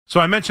So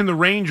I mentioned the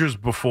Rangers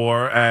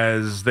before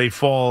as they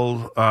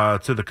fall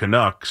to the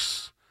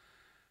Canucks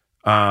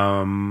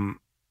and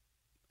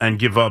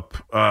give up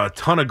a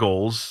ton of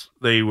goals.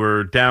 They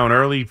were down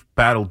early,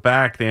 battled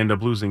back. They end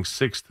up losing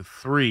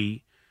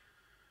 6-3.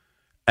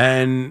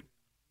 And,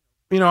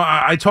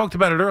 I talked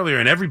about it earlier,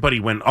 and everybody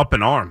went up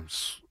in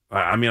arms.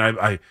 I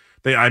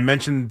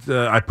mentioned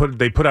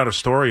they put out a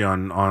story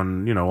on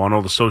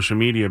all the social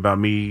media about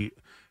me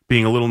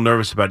being a little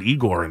nervous about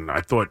Igor, and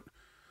I thought,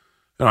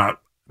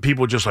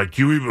 people just like,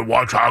 do you even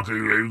watch hockey?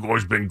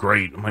 Igor's been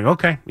great. I'm like,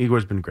 okay,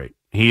 Igor's been great.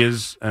 He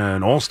is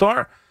an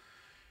all-star.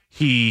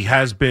 He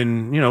has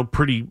been,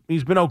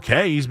 he's been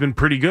okay. He's been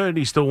pretty good.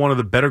 He's still one of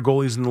the better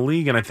goalies in the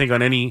league, and I think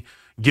on any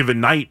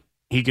given night,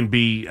 he can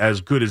be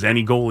as good as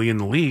any goalie in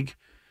the league,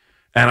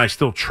 and I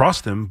still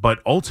trust him,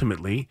 but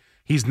ultimately,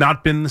 he's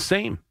not been the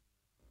same.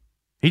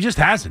 He just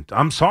hasn't.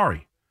 I'm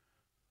sorry.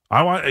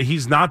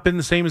 He's not been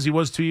the same as he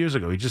was 2 years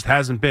ago. He just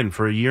hasn't been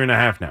for a year and a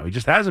half now. He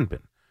just hasn't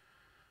been.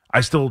 I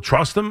still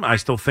trust him. I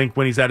still think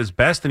when he's at his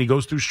best and he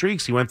goes through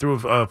streaks, he went through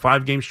a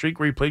 5-game streak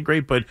where he played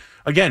great. But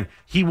again,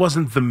 he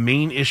wasn't the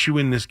main issue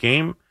in this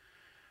game.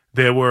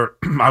 I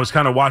was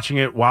kind of watching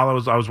it while I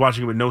was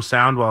watching it with no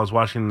sound while I was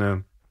watching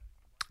the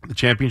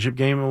championship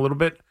game a little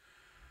bit.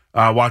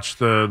 Watched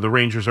the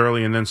Rangers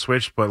early and then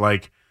switched.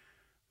 But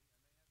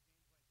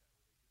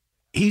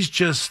he's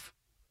just,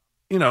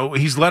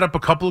 he's let up a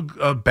couple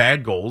of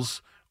bad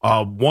goals.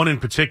 One in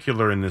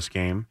particular in this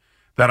game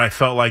that I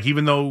felt like,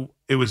 even though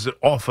it was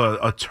off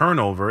a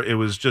turnover, it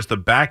was just a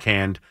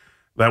backhand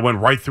that went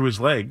right through his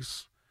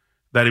legs,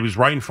 that he was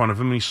right in front of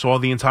him, and he saw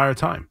the entire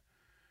time.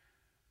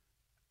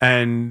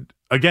 And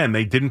again,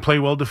 they didn't play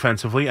well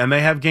defensively, and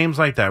they have games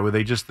like that where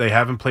they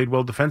haven't played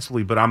well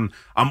defensively. But I'm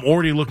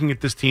already looking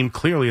at this team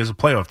clearly as a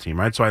playoff team,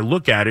 right? So I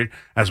look at it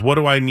as, what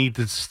do I need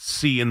to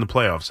see in the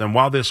playoffs? And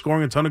while they're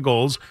scoring a ton of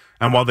goals,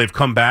 and while they've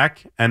come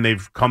back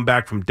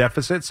from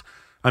deficits,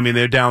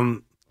 they're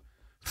down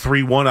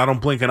 3-1. I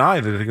don't blink an eye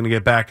that they're going to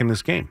get back in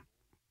this game.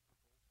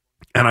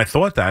 And I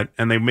thought that,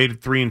 and they made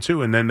it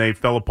 3-2, and then they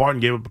fell apart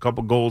and gave up a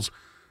couple goals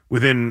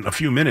within a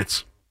few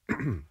minutes.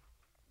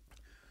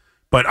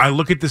 But I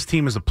look at this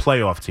team as a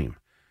playoff team.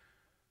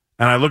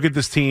 And I look at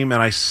this team, and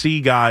I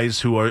see guys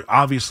who are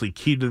obviously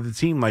key to the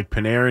team, like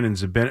Panarin and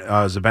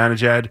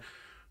Zibanejad,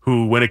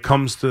 who, when it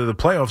comes to the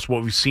playoffs,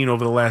 what we've seen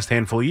over the last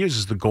handful of years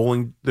is the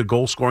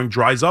goal scoring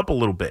dries up a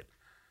little bit.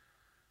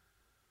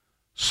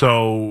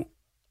 So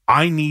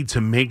I need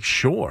to make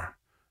sure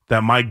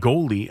that my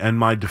goalie and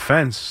my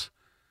defense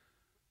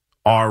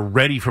are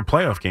ready for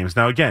playoff games.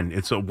 Now, again,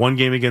 it's one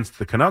game against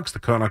the Canucks. The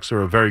Canucks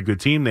are a very good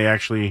team. They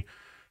actually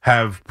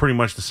have pretty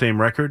much the same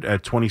record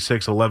at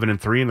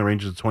 26-11-3, and the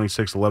Rangers are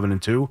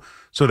 26-11-2.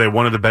 So they're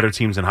one of the better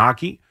teams in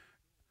hockey.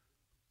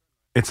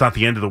 It's not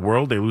the end of the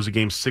world. They lose a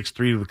game 6-3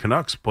 to the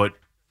Canucks, but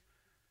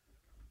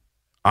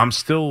I'm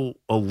still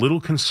a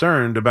little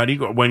concerned about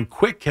Igor. When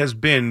Quick has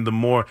been the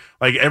more,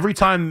 every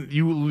time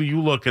you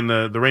look and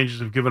the Rangers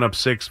have given up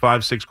 6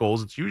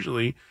 goals, it's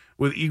usually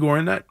with Igor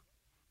in that.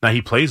 Now, he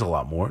plays a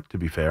lot more, to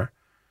be fair,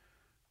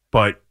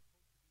 but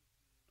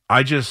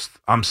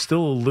I'm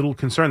still a little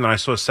concerned. And I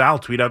saw Sal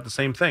tweet out the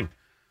same thing.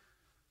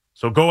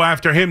 So go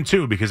after him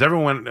too, because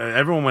everyone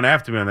went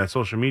after me on that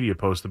social media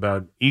post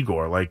about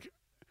Igor.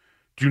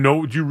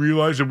 Do you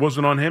realize it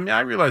wasn't on him? Yeah,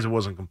 I realize it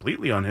wasn't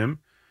completely on him,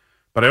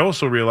 but I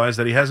also realize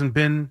that he hasn't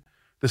been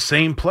the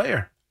same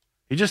player.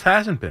 He just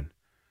hasn't been.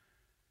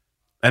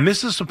 And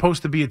this is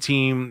supposed to be a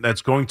team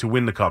that's going to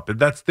win the cup.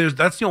 That's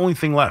the only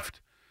thing left.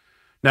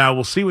 Now,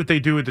 we'll see what they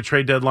do at the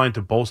trade deadline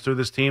to bolster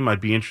this team.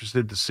 I'd be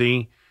interested to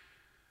see,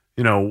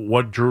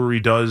 what Drury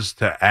does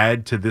to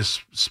add to this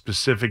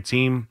specific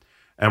team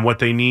and what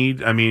they need.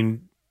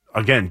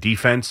 Again,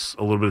 defense,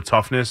 a little bit of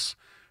toughness,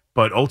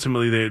 but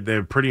ultimately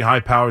they're pretty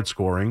high-powered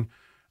scoring.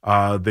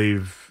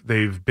 They've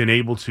been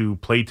able to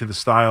play to the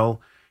style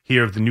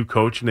here of the new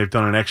coach, and they've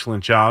done an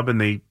excellent job. And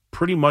they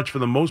pretty much, for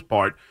the most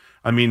part,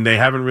 they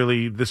haven't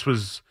really. This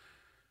was.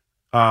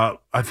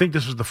 I think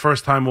this was the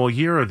first time all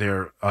year, or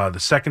the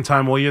second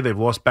time all year. They've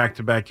lost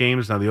back-to-back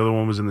games. Now, the other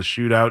one was in the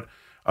shootout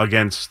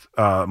against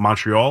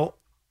Montreal,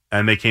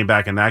 and they came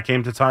back in that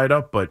game to tie it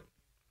up. But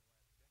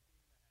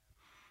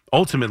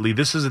ultimately,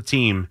 this is a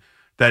team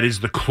that is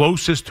the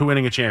closest to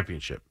winning a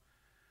championship.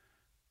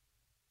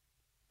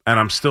 And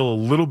I'm still a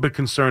little bit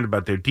concerned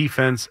about their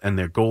defense and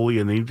their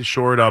goalie, and they need to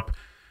shore it up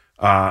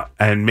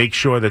and make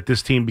sure that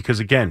this team, because,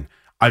 again,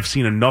 I've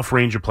seen enough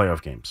Ranger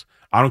playoff games.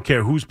 I don't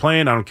care who's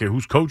playing. I don't care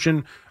who's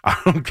coaching. I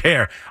don't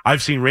care.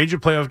 I've seen Ranger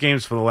playoff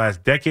games for the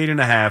last decade and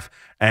a half,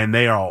 and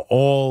they are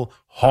all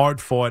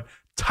hard-fought,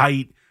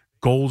 tight,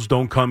 goals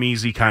don't come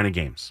easy kind of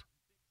games.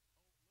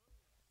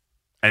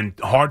 And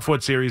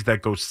hard-fought series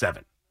that go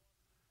 7.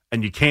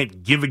 And you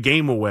can't give a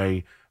game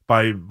away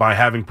by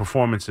having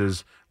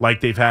performances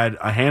like they've had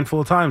a handful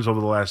of times over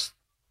the last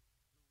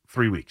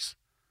 3 weeks.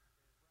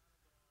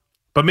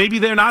 But maybe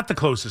they're not the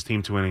closest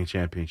team to winning a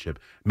championship.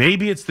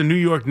 Maybe it's the New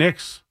York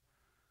Knicks.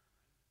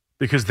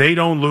 Because they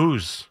don't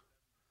lose.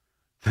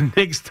 The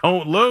Knicks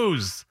don't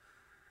lose.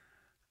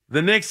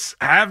 The Knicks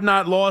have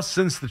not lost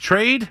since the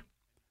trade.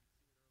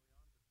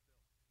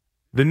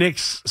 The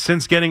Knicks,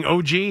 since getting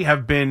OG,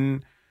 have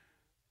been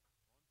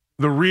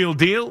the real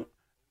deal.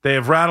 They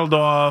have rattled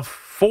off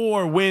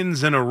 4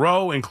 wins in a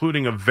row,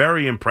 including a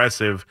very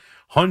impressive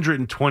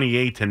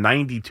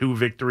 128-92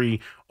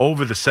 victory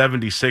over the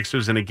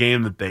 76ers in a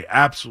game that they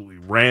absolutely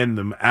ran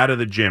them out of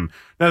the gym.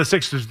 Now, the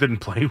Sixers didn't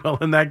play well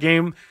in that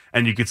game,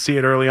 and you could see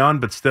it early on,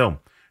 but still,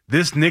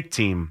 this Knicks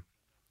team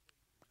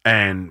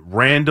and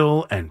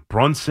Randall and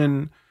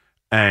Brunson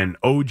and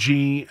OG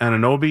and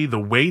Anunoby, the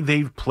way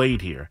they've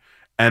played here,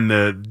 and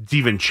the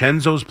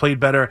DiVincenzo's played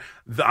better.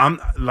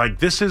 I'm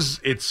like,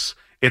 it's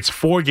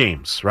 4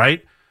 games,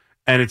 right?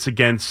 And it's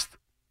against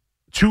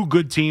 2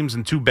 good teams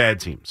and 2 bad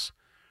teams.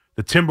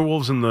 The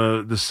Timberwolves and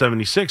the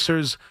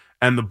 76ers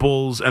and the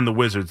Bulls and the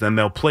Wizards. And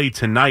they'll play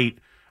tonight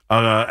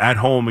at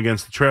home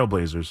against the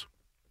Trailblazers.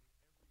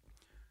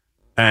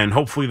 And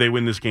hopefully they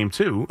win this game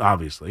too,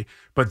 obviously.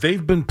 But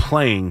they've been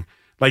playing,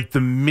 like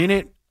the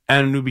minute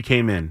Anunoby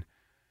came in,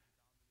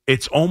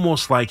 it's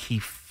almost like he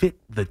fit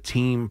the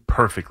team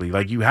perfectly.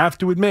 Like, you have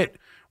to admit,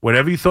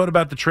 whatever you thought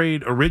about the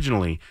trade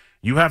originally,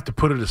 you have to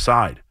put it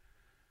aside.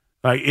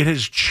 Like, it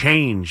has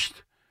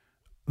changed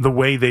the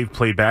way they've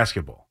played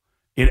basketball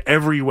in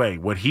every way.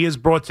 What he has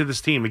brought to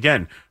this team,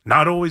 again,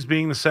 not always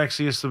being the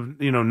sexiest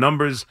of,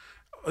 numbers,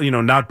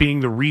 not being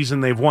the reason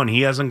they've won.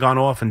 He hasn't gone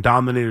off and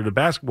dominated a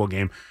basketball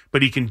game,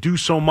 but he can do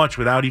so much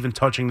without even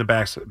touching the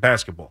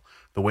basketball.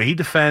 The way he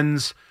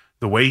defends,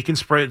 the way he can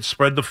spread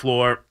the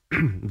floor,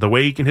 the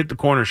way he can hit the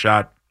corner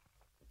shot,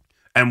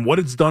 and what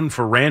it's done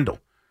for Randall.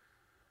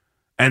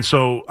 And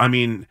so, I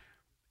mean,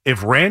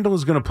 if Randall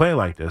is going to play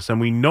like this, and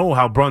we know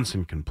how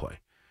Brunson can play,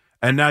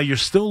 and now you're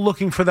still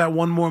looking for that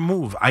one more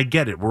move, I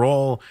get it. We're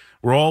all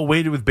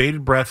waiting with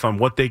bated breath on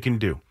what they can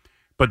do.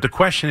 But the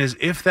question is,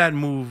 if that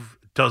move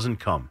doesn't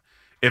come,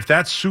 if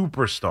that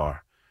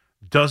superstar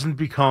doesn't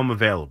become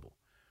available,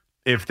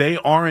 if they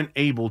aren't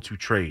able to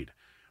trade,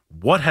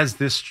 what has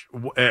this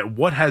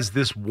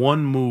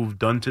one move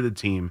done to the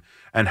team,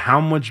 and how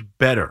much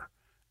better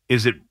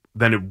is it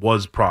than it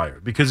was prior?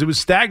 Because it was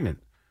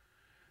stagnant.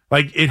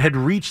 Like, it had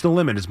reached the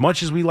limit. As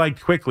much as we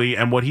liked Quickly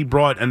and what he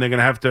brought, and they're going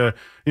to have to,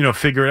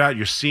 figure it out.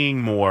 You're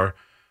seeing more,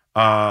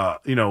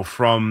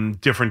 from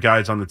different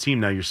guys on the team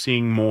now. You're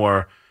seeing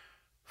more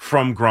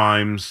from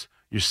Grimes.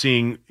 You're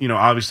seeing,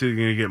 obviously they're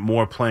going to get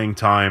more playing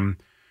time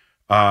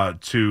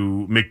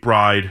to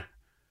McBride.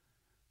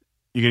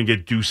 You're going to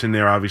get Deuce in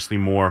there, obviously,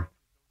 more.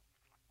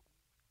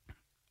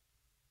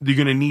 You're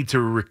going to need to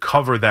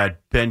recover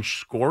that bench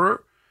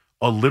scorer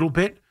a little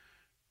bit,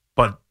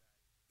 but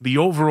the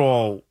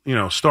overall,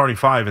 starting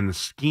 5 and the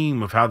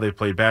scheme of how they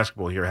played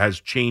basketball here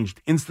has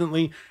changed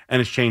instantly, and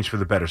it's changed for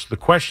the better. So the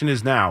question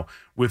is now,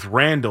 with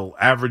Randall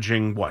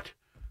averaging,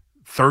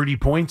 30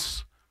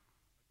 points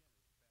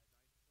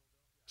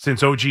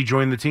since OG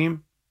joined the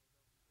team?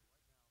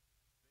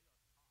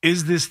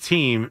 Is this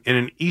team in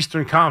an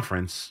Eastern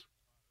Conference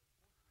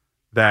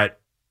that,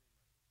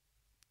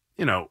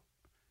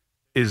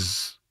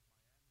 is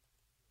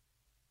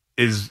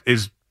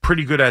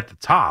pretty good at the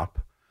top,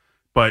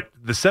 but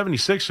the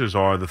 76ers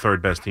are the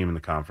 3rd best team in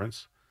the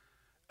conference.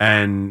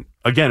 And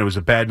again, it was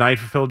a bad night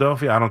for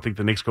Philadelphia. I don't think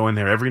the Knicks go in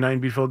there every night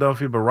and beat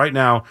Philadelphia, but right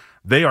now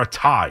they are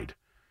tied.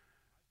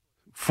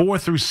 4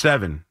 through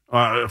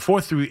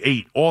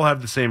 8 all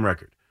have the same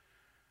record.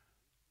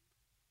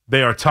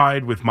 They are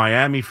tied with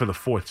Miami for the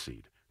 4th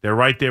seed. They're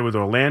right there with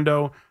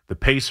Orlando. The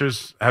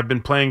Pacers have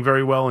been playing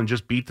very well and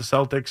just beat the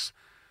Celtics.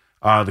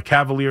 The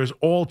Cavaliers,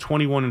 all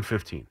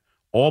 21-15,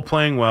 all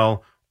playing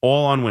well,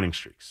 all on winning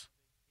streaks.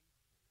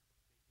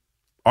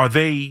 Are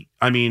they,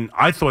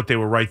 I thought they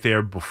were right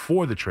there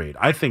before the trade.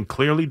 I think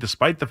clearly,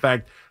 despite the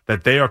fact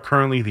that they are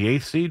currently the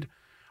 8th seed,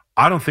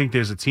 I don't think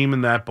there's a team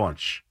in that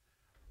bunch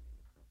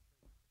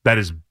that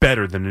is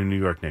better than the New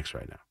York Knicks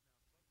right now.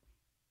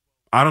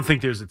 I don't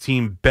think there's a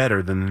team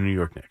better than the New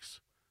York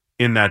Knicks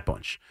in that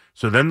bunch.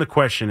 So then the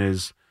question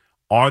is,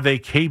 are they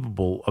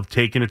capable of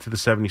taking it to the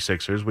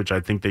 76ers, which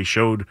I think they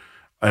showed,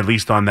 at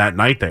least on that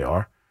night they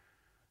are.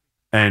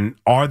 And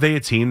are they a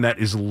team that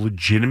is a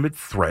legitimate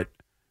threat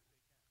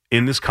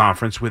in this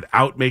conference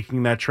without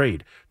making that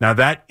trade? Now,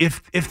 that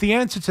if the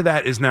answer to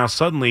that is now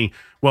suddenly,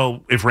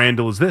 well, if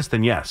Randall is this,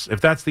 then yes. If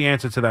that's the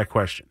answer to that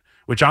question,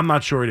 which I'm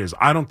not sure it is,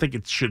 I don't think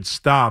it should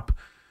stop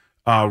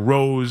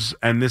Rose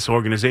and this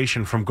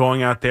organization from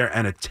going out there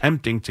and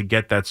attempting to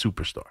get that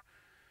superstar.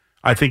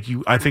 I think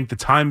the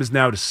time is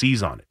now to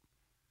seize on it,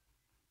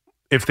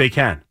 if they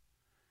can.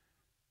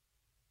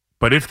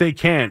 But if they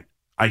can't,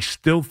 I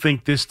still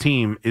think this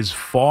team is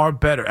far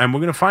better, and we're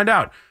going to find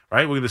out,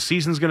 right? The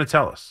season's going to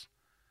tell us.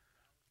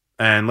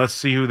 And let's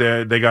see who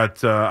they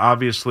got.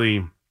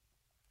 Obviously,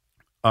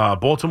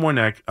 Baltimore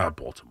next.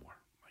 Baltimore,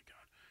 my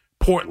God,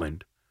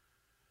 Portland.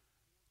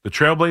 The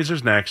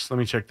Trailblazers next. Let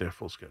me check their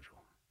full schedule.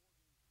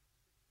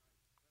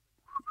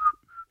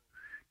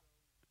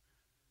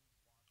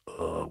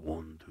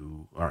 One,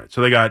 two. All right,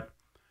 so they got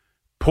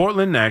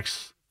Portland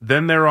next.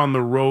 Then they're on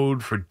the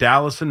road for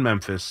Dallas and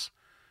Memphis.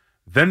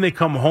 Then they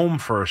come home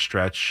for a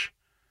stretch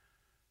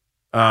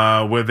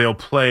where they'll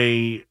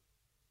play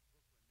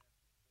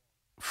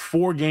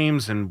 4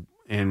 games in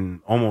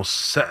in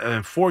almost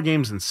 4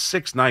 games in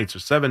 6 nights or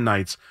 7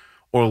 nights.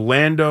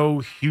 Orlando,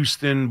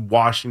 Houston,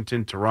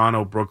 Washington,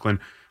 Toronto, Brooklyn.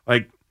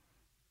 Like,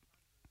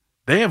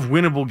 they have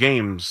winnable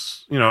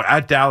games.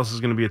 At Dallas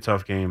is going to be a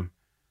tough game.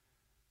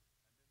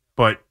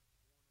 But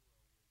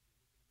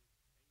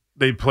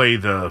they play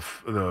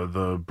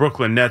the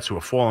Brooklyn Nets, who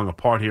are falling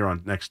apart here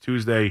on next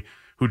Tuesday,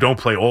 who don't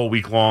play all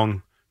week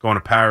long, going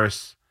to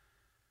Paris.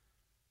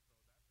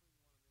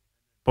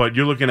 But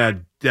you're looking at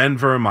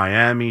Denver,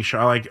 Miami.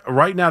 Like,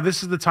 right now,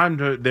 this is the time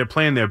they're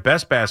playing their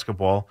best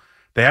basketball.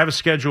 They have a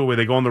schedule where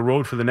they go on the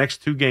road for the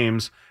next 2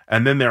 games,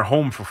 and then they're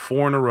home for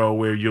 4 in a row,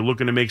 where you're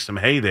looking to make some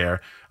hay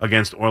there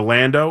against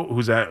Orlando,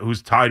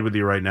 who's tied with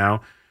you right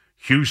now,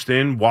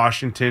 Houston,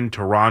 Washington,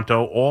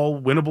 Toronto,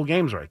 all winnable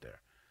games right there.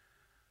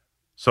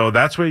 So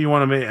that's where you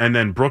want to make, and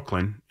then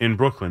in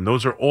Brooklyn,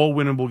 those are all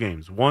winnable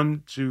games.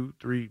 1, 2,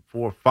 3,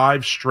 4,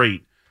 5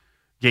 straight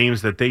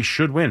games that they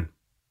should win.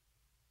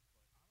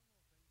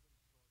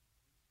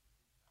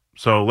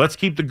 So let's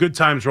keep the good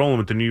times rolling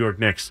with the New York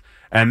Knicks.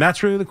 And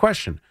that's really the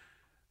question.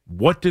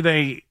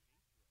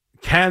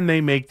 Can they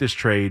make this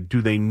trade?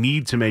 Do they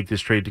need to make this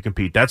trade to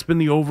compete? That's been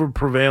the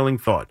over-prevailing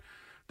thought.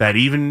 That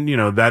even,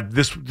 that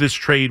this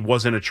trade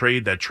wasn't a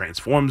trade that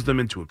transforms them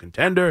into a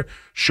contender.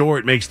 Sure,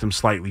 it makes them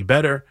slightly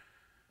better.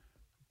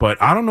 But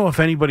I don't know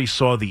if anybody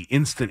saw the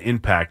instant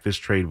impact this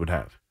trade would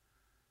have.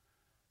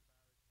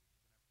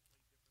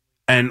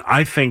 And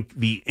I think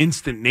the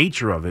instant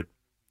nature of it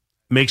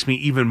makes me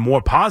even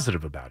more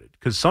positive about it.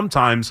 Because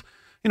sometimes,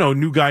 a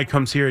new guy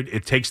comes here.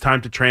 It takes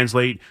time to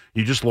translate.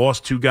 You just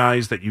lost 2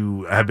 guys that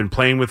you have been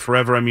playing with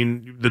forever. I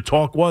mean, the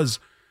talk was,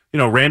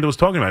 Randall was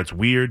talking about it's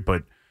weird,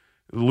 but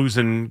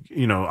losing,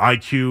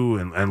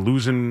 IQ and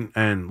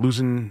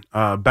losing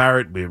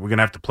Barrett, we're going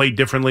to have to play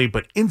differently.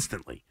 But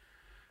instantly,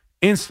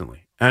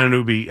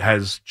 Anunoby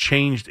has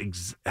changed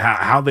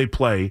how they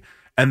play,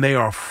 and they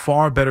are a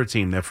far better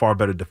team. They're far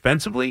better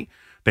defensively.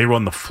 They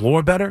run the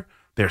floor better.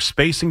 They're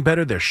spacing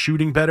better. They're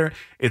shooting better.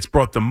 It's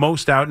brought the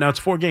most out. Now, it's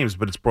 4 games,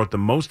 but it's brought the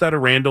most out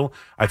of Randall.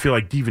 I feel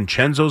like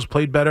DiVincenzo's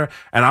played better.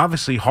 And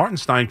obviously,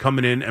 Hartenstein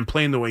coming in and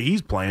playing the way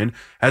he's playing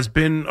has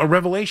been a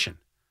revelation.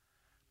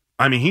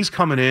 I mean, he's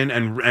coming in,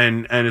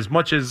 and as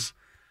much as,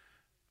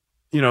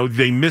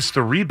 they missed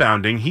the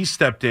rebounding, he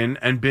stepped in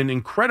and been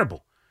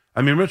incredible.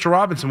 I mean, Mitchell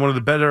Robinson, one of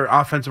the better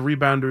offensive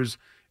rebounders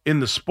in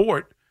the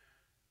sport.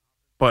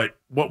 But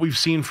what we've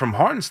seen from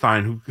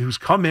Hartenstein, who's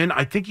come in,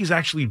 I think he's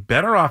actually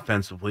better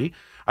offensively.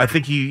 I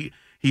think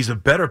he's a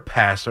better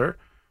passer.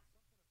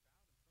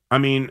 I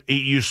mean,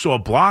 you saw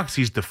blocks.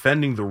 He's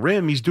defending the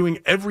rim. He's doing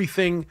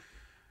everything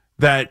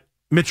that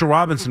Mitchell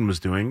Robinson was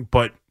doing,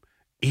 but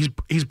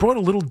he's brought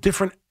a little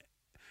different.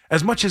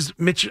 As much as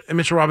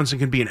Mitchell Robinson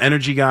can be an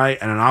energy guy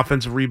and an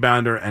offensive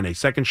rebounder and a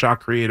second shot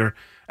creator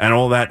and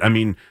all that, I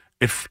mean,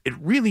 it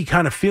really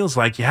kind of feels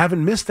like you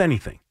haven't missed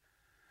anything.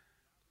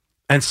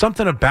 And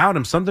something about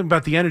him, something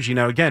about the energy.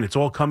 Now, again, it's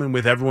all coming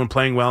with everyone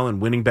playing well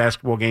and winning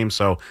basketball games,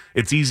 so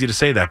it's easy to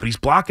say that. But he's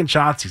blocking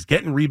shots. He's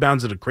getting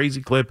rebounds at a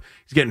crazy clip.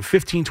 He's getting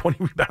 15, 20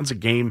 rebounds a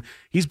game.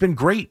 He's been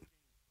great.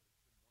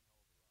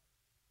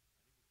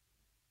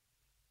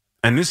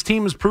 And this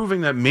team is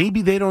proving that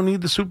maybe they don't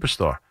need the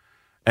superstar.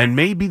 And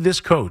maybe this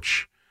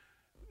coach,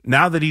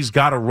 now that he's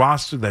got a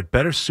roster that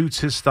better suits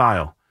his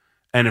style,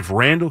 and if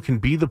Randall can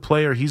be the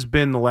player he's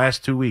been the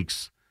last 2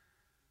 weeks,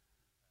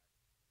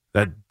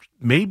 that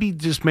maybe,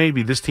 just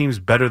maybe, this team's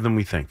better than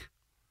we think.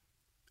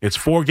 It's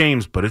 4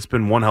 games, but it's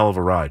been one hell of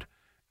a ride.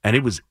 And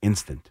it was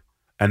instant.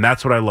 And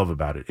that's what I love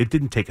about it. It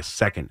didn't take a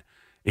second.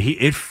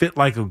 It fit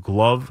like a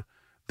glove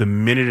the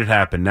minute it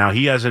happened. Now,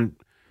 he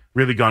hasn't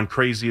really gone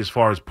crazy as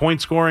far as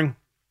point scoring,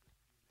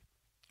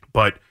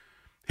 but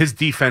his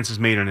defense has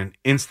made an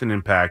instant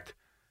impact,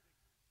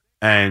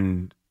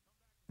 and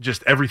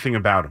just everything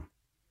about him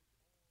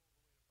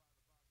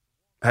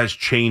has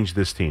changed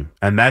this team.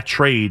 And that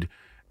trade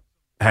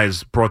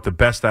has brought the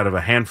best out of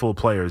a handful of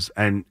players,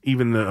 and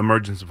even the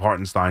emergence of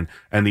Hartenstein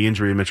and the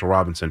injury of Mitchell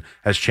Robinson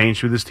has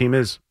changed who this team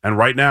is. And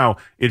right now,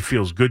 it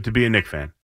feels good to be a Knicks fan.